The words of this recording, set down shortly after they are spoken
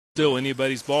Still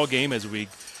anybody's ball game as we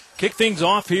kick things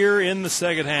off here in the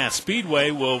second half. Speedway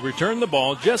will return the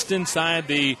ball just inside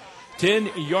the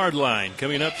 10-yard line.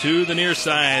 Coming up to the near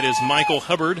side is Michael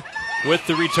Hubbard with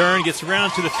the return. Gets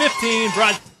around to the 15.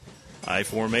 I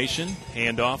formation.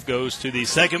 Handoff goes to the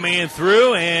second man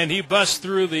through, and he busts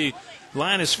through the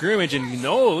line of scrimmage. And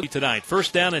no, tonight,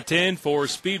 first down and 10 for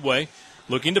Speedway.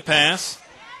 Looking to pass.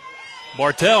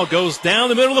 Bartell goes down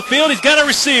the middle of the field. He's got a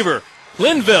receiver.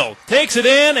 Linville takes it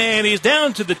in, and he's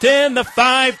down to the 10, the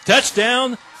 5,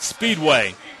 touchdown,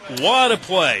 Speedway. What a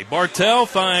play. Bartell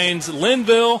finds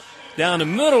Linville down the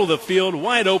middle of the field,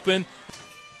 wide open.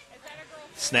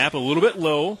 Snap a little bit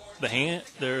low.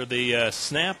 The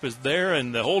snap is there,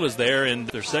 and the hold is there, and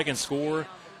their second score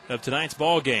of tonight's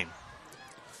ball game.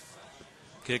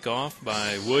 Kickoff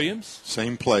by Williams.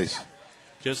 Same place.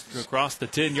 Just across the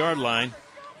 10-yard line.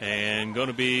 And going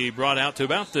to be brought out to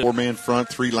about the 4-man front,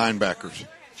 3 linebackers.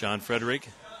 John Frederick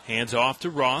hands off to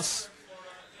Ross.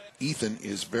 Ethan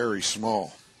is very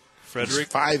small. Frederick,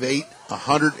 he's 5'8",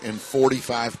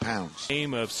 145 pounds.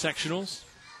 Game of sectionals.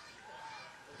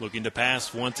 Looking to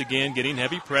pass once again, getting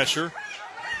heavy pressure.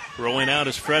 Rolling out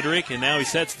is Frederick, and now he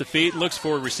sets the feet, looks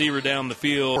for a receiver down the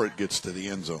field. Or it gets to the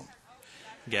end zone.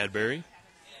 Gadberry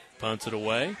punts it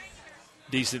away.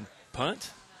 Decent punt.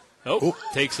 Oh,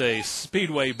 takes a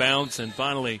Speedway bounce and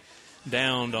finally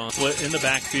downed on split in the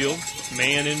backfield.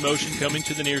 Man in motion coming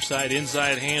to the near side.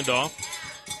 Inside handoff.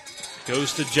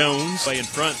 Goes to Jones. In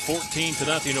front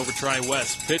 14-0 over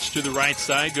Tri-West. Pitch to the right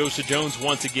side. Goes to Jones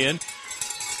once again.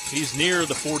 He's near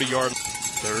the 40-yard.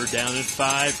 Third down and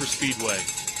 5 for Speedway.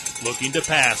 Looking to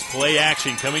pass. Play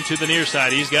action coming to the near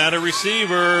side. He's got a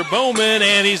receiver. Bowman,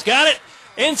 and he's got it.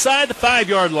 Inside the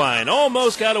 5-yard line.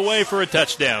 Almost got away for a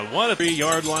touchdown. 1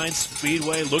 3-yard line.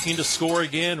 Speedway looking to score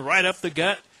again. Right up the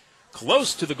gut.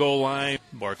 Close to the goal line.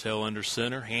 Bartell under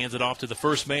center. Hands it off to the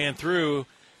first man through.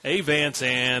 Avance,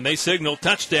 and they signal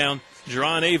touchdown.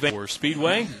 Jerron Avance for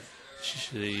Speedway.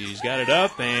 He's got it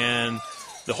up, and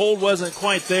the hold wasn't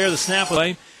quite there. The snap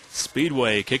play.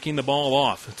 Speedway kicking the ball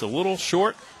off. It's a little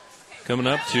short. Coming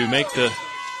up to make the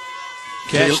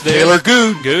catch there. Taylor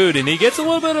Good. Good, and he gets a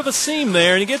little bit of a seam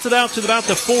there, and he gets it out to about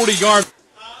the 40-yard.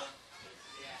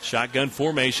 Shotgun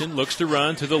formation, looks to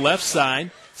run to the left side.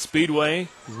 Speedway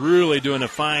really doing a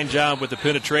fine job with the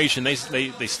penetration. They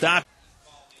stop.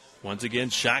 Once again,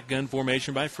 shotgun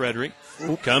formation by Frederick.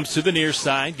 Comes to the near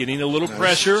side, getting a little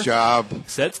pressure. Nice job.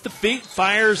 Sets the feet,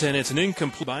 fires, and it's an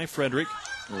incomplete by Frederick.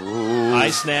 Ooh.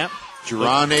 High snap.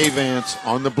 Jerron Avance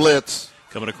on the blitz.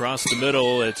 Coming across the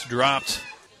middle, it's dropped.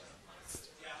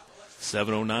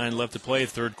 7:09 left to play,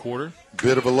 third quarter.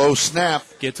 Bit of a low snap.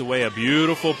 Gets away a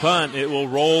beautiful punt. It will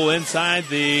roll inside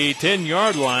the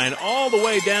 10-yard line all the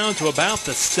way down to about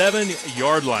the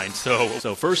 7-yard line.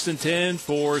 So first and 10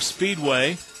 for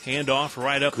Speedway. Handoff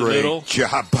right up the middle. Great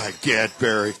job by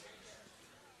Gadberry.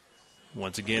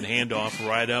 Once again, handoff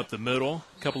right up the middle.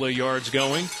 A couple of yards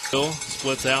going. Bill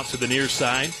splits out to the near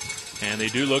side. And they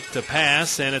do look to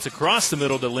pass, and it's across the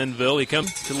middle to Linville. He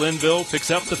comes to Linville,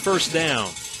 picks up the first down.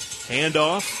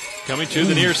 Handoff coming to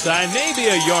the near side, maybe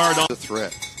a yard on the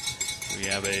threat. We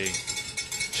have a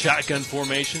shotgun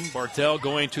formation. Bartell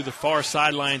going to the far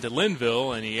sideline to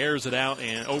Linville, and he airs it out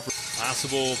and over.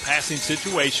 Possible passing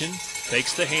situation.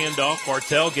 Takes the handoff.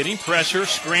 Bartell getting pressure,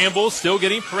 scrambles, still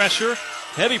getting pressure,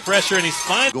 heavy pressure, and he's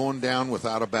fine. Going down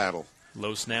without a battle.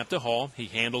 Low snap to Hall. He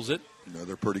handles it.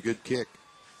 Another pretty good kick.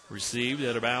 Received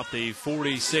at about the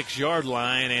 46-yard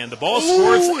line, and the ball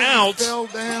squirts out. Fell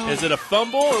down. Is it a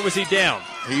fumble, or was he down?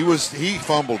 He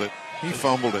fumbled it. He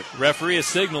fumbled it. Referee is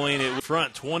signaling it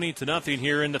front 20-0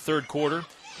 here in the third quarter.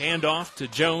 Handoff to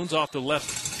Jones off the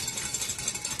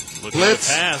left. Looking at the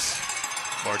pass.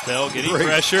 Bartell getting Great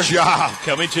pressure. Job.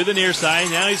 Coming to the near side.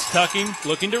 Now he's tucking,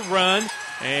 looking to run,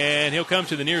 and he'll come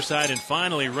to the near side and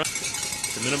finally run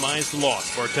to minimize the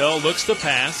loss. Bartell looks to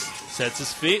pass. Sets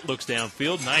his feet, looks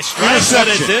downfield. Nice strike, but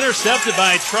it's intercepted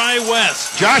by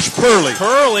Tri-West. Josh Purley.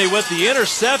 Purley with the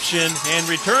interception and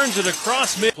returns it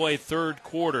across mid. Play third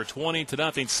quarter,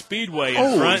 20-0. Speedway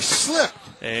in front. He slipped.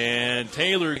 And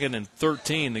Taylor getting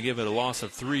 13 to give it a loss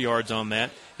of 3 yards on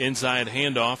that. Inside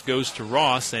handoff goes to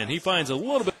Ross, and he finds a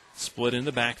little bit split in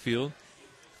the backfield.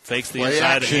 Fakes the Play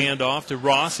inside action. handoff to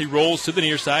Ross. He rolls to the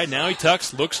near side. Now he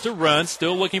tucks, looks to run,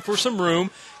 still looking for some room.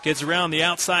 Gets around the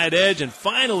outside edge and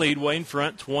finally way in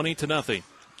front, 20-0.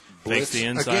 Fakes the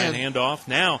inside handoff.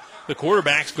 Now the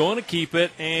quarterback's going to keep it,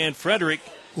 and Frederick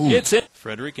gets it.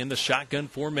 Frederick in the shotgun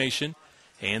formation.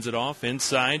 Hands it off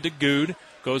inside to Good.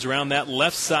 Goes around that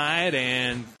left side,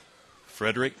 and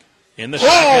Frederick in the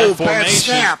shotgun bad formation.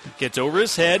 snap. Gets over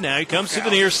his head. Now he comes to the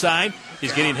near side.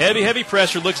 He's getting heavy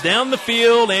pressure. Looks down the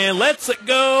field and lets it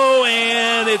go,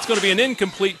 and it's going to be an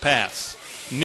incomplete pass.